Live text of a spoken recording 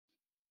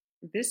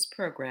This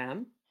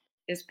program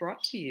is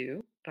brought to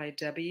you by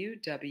W.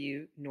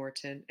 W.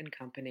 Norton and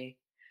Company,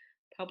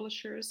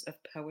 publishers of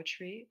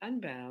Poetry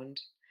Unbound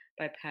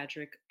by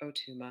Padraig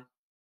Otuma.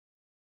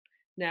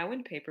 Now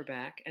in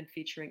paperback and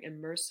featuring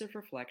immersive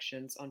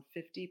reflections on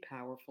 50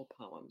 powerful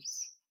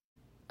poems.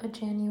 A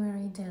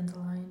January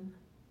Dandelion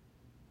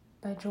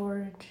by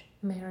George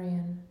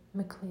Marion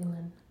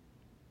McClellan.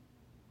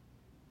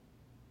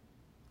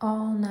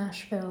 All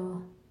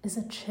Nashville is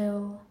a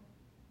chill,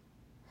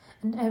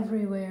 and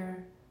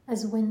everywhere,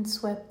 as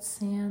windswept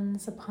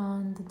sands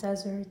upon the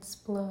deserts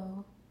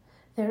blow,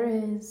 there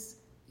is,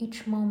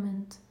 each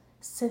moment,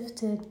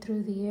 sifted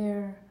through the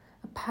air,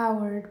 a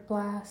powered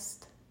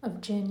blast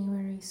of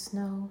January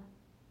snow.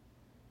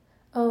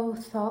 O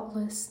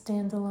thoughtless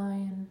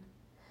dandelion,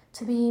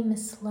 to be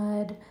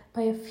misled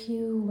by a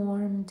few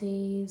warm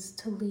days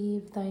to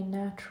leave thy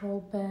natural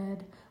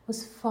bed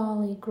was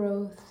folly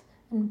growth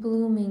and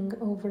blooming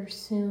over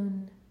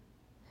soon.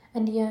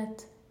 And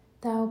yet,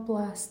 thou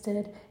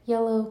blasted,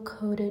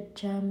 yellow-coated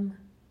gem,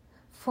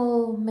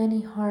 full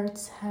many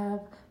hearts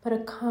have but a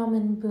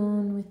common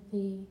boon with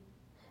thee,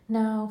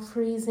 now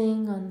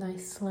freezing on thy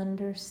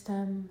slender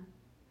stem.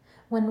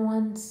 When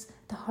once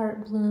the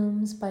heart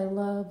blooms by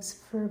love's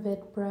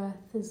fervid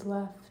breath is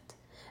left,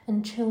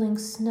 and chilling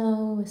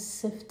snow is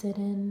sifted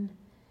in,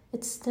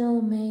 it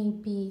still may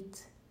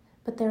beat,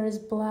 but there is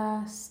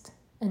blast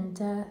and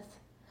death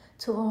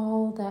to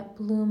all that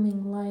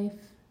blooming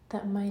life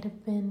that might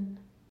have been.